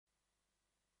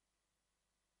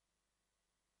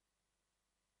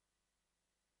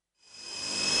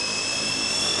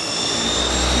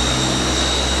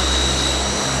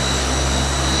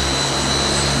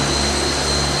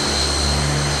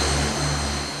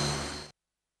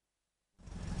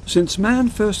Since man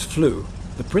first flew,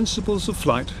 the principles of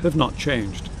flight have not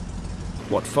changed.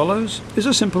 What follows is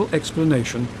a simple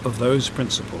explanation of those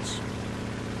principles.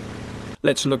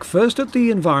 Let's look first at the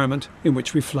environment in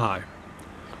which we fly.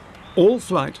 All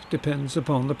flight depends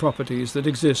upon the properties that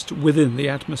exist within the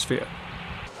atmosphere.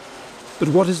 But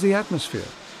what is the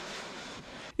atmosphere?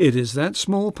 It is that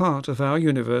small part of our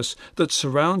universe that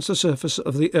surrounds the surface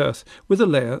of the Earth with a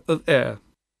layer of air.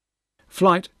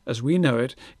 Flight, as we know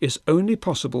it, is only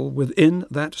possible within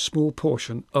that small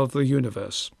portion of the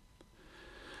universe.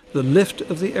 The lift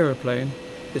of the aeroplane,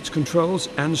 its controls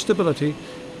and stability,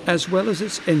 as well as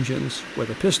its engines,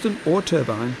 whether piston or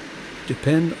turbine,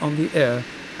 depend on the air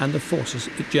and the forces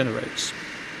it generates.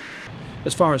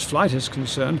 As far as flight is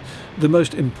concerned, the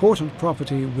most important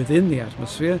property within the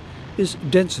atmosphere is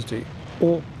density,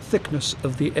 or thickness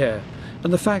of the air,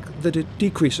 and the fact that it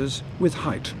decreases with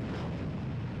height.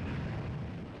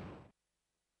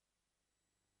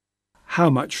 How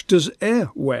much does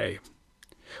air weigh?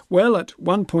 Well, at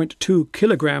 1.2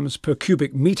 kilograms per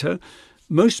cubic metre,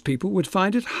 most people would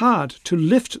find it hard to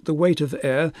lift the weight of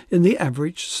air in the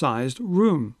average-sized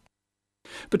room.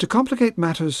 But to complicate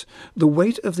matters, the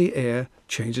weight of the air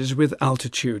changes with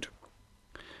altitude.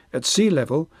 At sea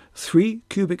level, 3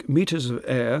 cubic metres of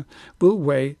air will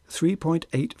weigh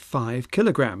 3.85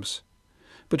 kilograms,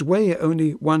 but weigh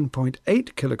only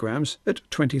 1.8 kilograms at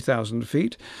 20,000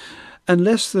 feet, and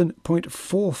less than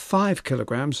 0.45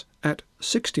 kilograms at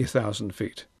 60,000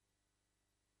 feet.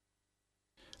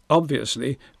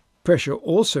 Obviously, pressure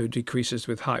also decreases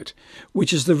with height,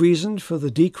 which is the reason for the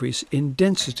decrease in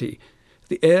density,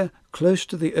 the air close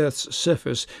to the Earth's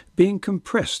surface being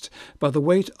compressed by the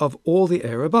weight of all the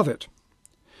air above it.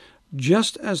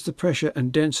 Just as the pressure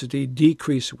and density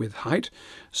decrease with height,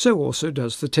 so also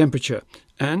does the temperature,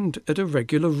 and at a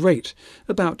regular rate,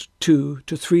 about 2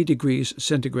 to 3 degrees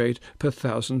centigrade per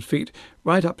 1,000 feet,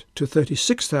 right up to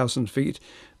 36,000 feet,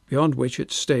 beyond which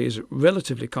it stays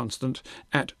relatively constant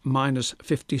at minus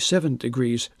 57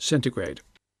 degrees centigrade.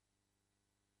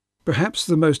 Perhaps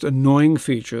the most annoying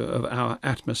feature of our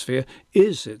atmosphere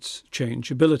is its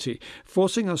changeability,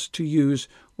 forcing us to use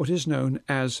what is known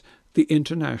as the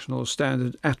International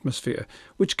Standard Atmosphere,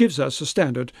 which gives us a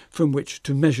standard from which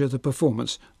to measure the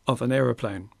performance of an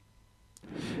aeroplane.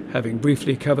 Having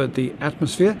briefly covered the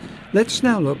atmosphere, let's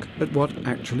now look at what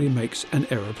actually makes an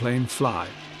aeroplane fly.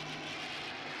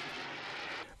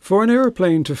 For an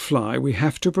aeroplane to fly, we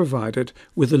have to provide it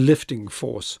with a lifting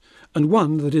force, and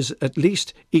one that is at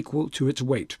least equal to its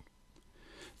weight.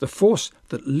 The force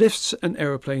that lifts an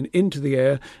aeroplane into the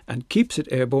air and keeps it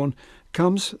airborne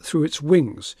comes through its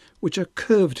wings, which are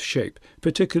curved shape,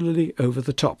 particularly over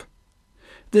the top.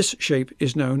 This shape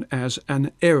is known as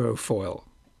an aerofoil.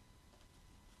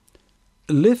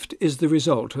 Lift is the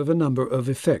result of a number of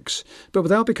effects, but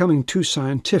without becoming too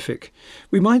scientific,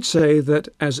 we might say that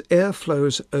as air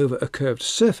flows over a curved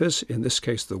surface, in this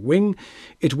case the wing,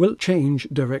 it will change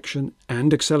direction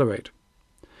and accelerate.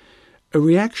 A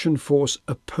reaction force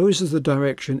opposes the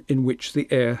direction in which the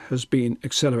air has been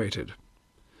accelerated.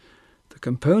 The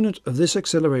component of this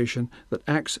acceleration that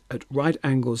acts at right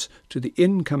angles to the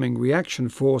incoming reaction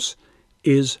force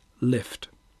is lift.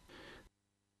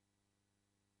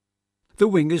 The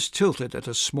wing is tilted at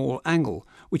a small angle,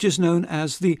 which is known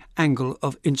as the angle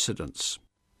of incidence.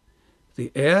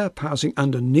 The air passing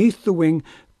underneath the wing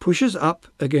pushes up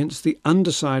against the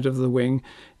underside of the wing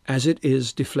as it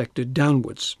is deflected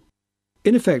downwards.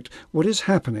 In effect, what is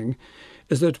happening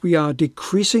is that we are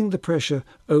decreasing the pressure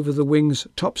over the wing's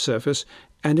top surface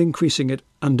and increasing it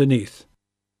underneath.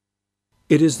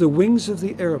 It is the wings of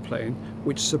the aeroplane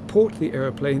which support the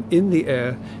aeroplane in the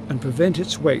air and prevent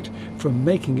its weight from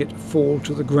making it fall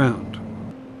to the ground.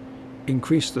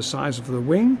 Increase the size of the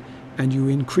wing and you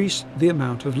increase the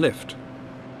amount of lift.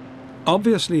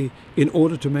 Obviously, in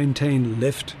order to maintain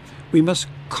lift, we must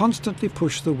constantly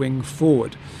push the wing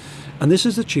forward, and this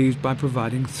is achieved by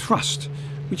providing thrust,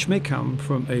 which may come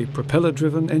from a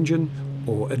propeller-driven engine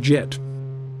or a jet.